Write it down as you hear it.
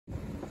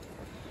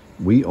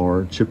We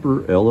are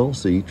Chipper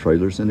LLC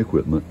Trailers and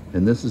Equipment,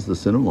 and this is the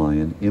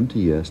Centerlion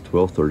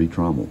MTS1230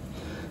 Trommel.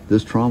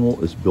 This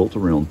trommel is built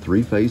around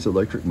three-phase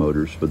electric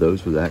motors for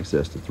those with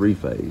access to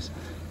three-phase,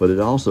 but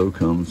it also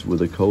comes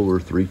with a Kohler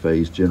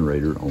three-phase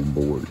generator on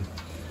board.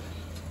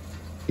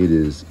 It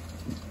is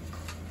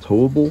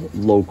towable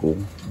local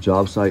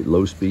job site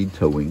low-speed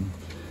towing.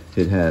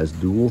 It has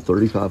dual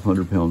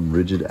 3,500-pound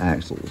rigid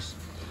axles.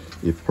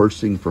 If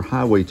purchasing for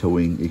highway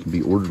towing, it can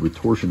be ordered with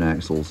torsion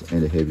axles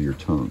and a heavier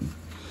tongue.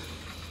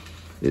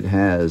 It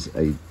has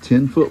a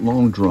 10-foot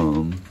long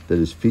drum that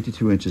is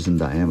 52 inches in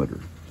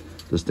diameter.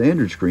 The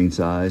standard screen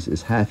size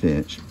is 1/2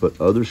 inch, but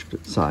other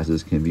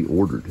sizes can be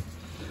ordered.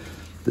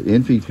 The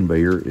in-feed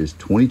conveyor is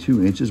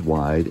 22 inches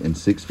wide and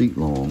 6 feet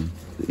long.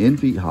 The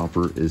in-feed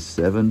hopper is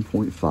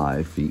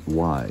 7.5 feet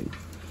wide.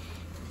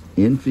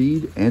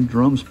 In-feed and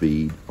drum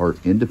speed are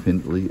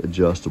independently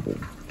adjustable.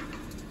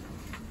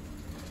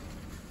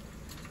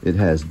 It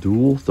has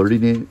dual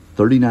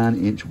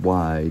 39-inch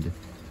wide,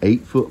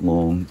 8-foot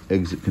long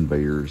exit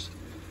conveyors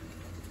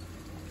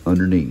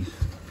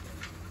underneath.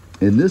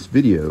 In this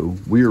video,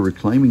 we are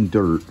reclaiming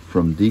dirt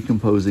from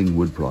decomposing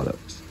wood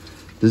products.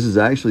 This is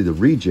actually the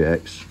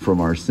rejects from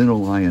our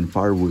Centerlion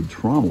firewood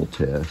trommel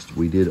test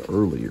we did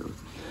earlier.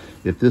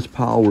 If this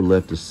pile were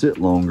left to sit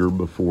longer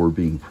before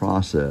being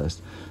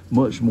processed,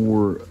 much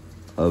more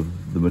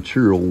of the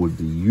material would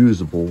be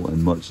usable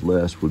and much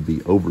less would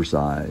be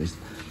oversized.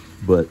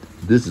 But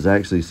this is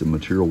actually some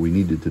material we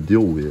needed to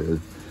deal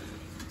with.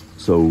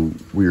 So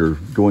we're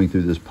going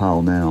through this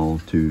pile now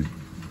to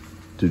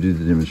do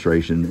the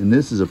demonstration. And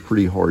this is a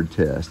pretty hard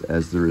test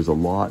as there is a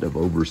lot of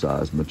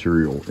oversized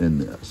material in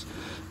this.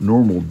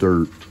 Normal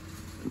dirt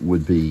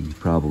would be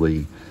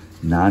probably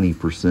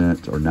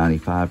 90% or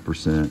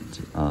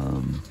 95%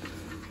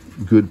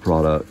 good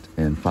product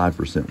and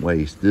 5%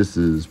 waste. This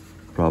is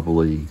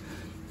probably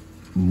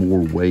more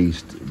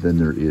waste than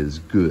there is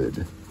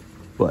good.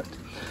 But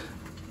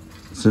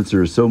since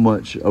there is so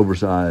much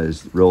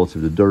oversized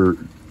relative to dirt,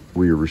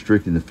 we are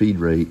restricting the feed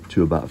rate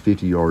to about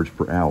 50 yards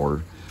per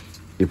hour.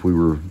 If we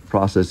were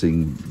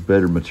processing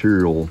better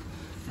material,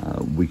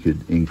 we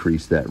could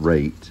increase that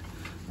rate.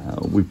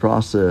 We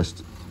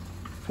processed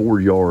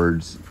 4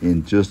 yards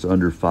in just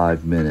under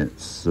 5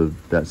 minutes, so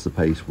that's the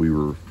pace we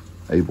were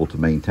able to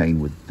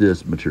maintain with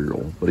this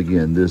material. But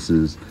again, this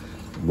is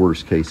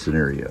worst case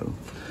scenario.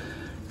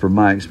 From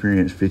my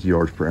experience, 50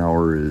 yards per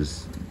hour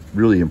is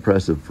really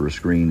impressive for a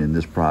screen in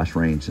this price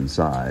range and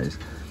size,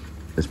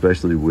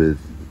 especially with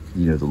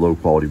the low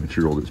quality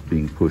material that's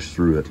being pushed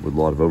through it with a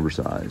lot of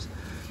oversize.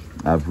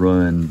 I've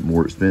run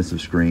more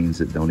expensive screens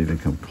that don't even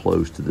come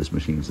close to this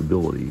machine's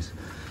abilities.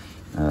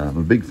 I'm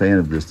a big fan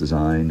of this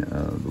design.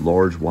 The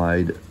large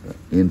wide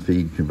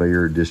in-feed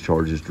conveyor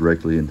discharges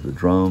directly into the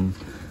drum,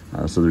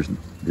 so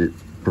it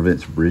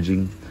prevents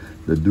bridging.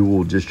 The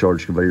dual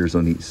discharge conveyors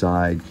on each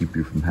side keep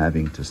you from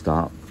having to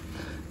stop.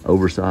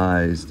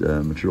 Oversized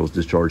materials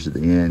discharged at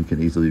the end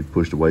can easily be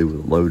pushed away with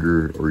a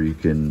loader, or you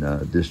can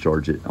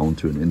discharge it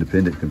onto an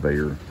independent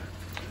conveyor.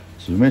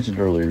 So as mentioned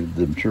earlier,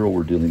 the material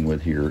we're dealing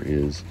with here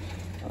is,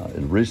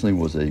 it originally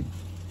was a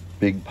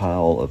big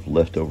pile of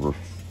leftover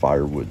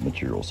firewood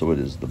material. So it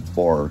is the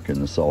bark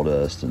and the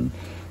sawdust and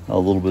a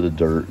little bit of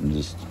dirt and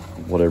just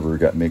whatever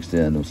got mixed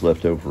in was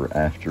left over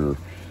after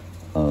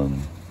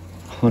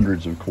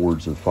hundreds of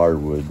cords of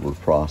firewood were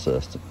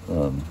processed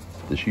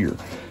this year.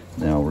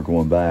 Now we're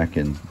going back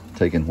and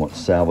taking what's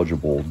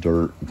salvageable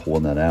dirt and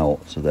pulling that out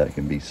so that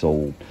can be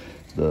sold.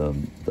 The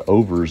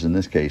overs, in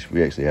this case,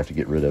 we actually have to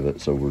get rid of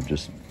it, so we're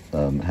just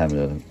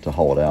having to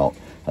haul it out.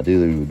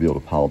 Ideally, we would be able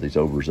to pile these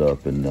overs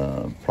up and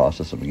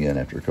process them again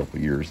after a couple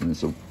of years, and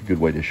it's a good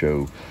way to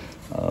show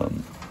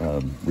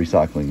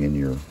recycling in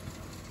your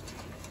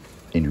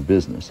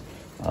business.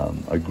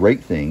 A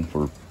great thing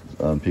for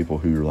people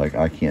who are like,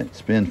 I can't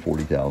spend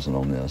 $40,000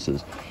 on this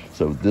is,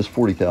 so this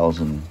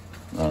 $40,000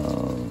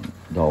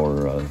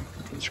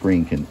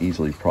 screen can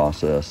easily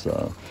process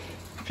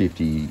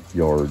 50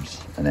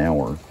 yards an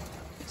hour.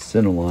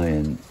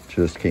 Centerlion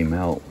just came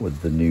out with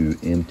the new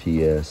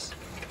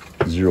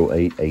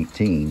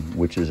MTS0818,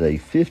 which is a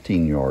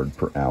 15 yard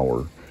per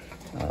hour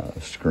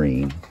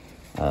screen.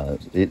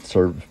 It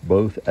serves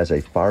both as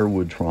a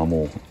firewood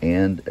trommel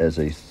and as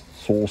a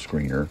soil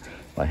screener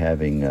by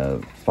having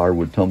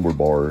firewood tumbler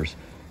bars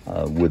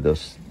with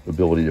this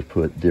ability to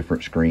put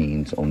different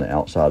screens on the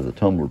outside of the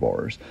tumbler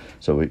bars.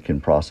 So it can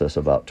process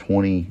about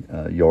 20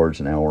 yards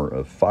an hour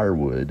of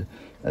firewood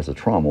as a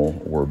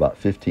trommel, or about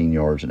 15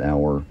 yards an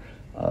hour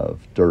of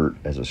dirt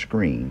as a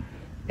screen.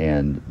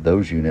 And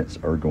those units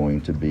are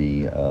going to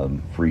be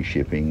free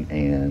shipping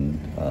and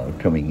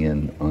coming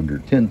in under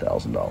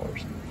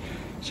 $10,000.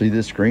 See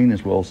this screen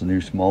as well as the new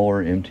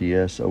smaller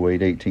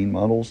MTS0818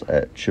 models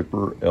at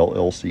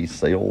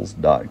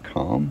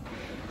chipperllcsales.com.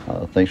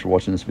 Thanks for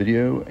watching this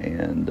video,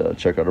 and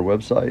check out our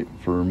website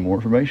for more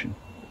information.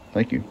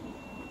 Thank you.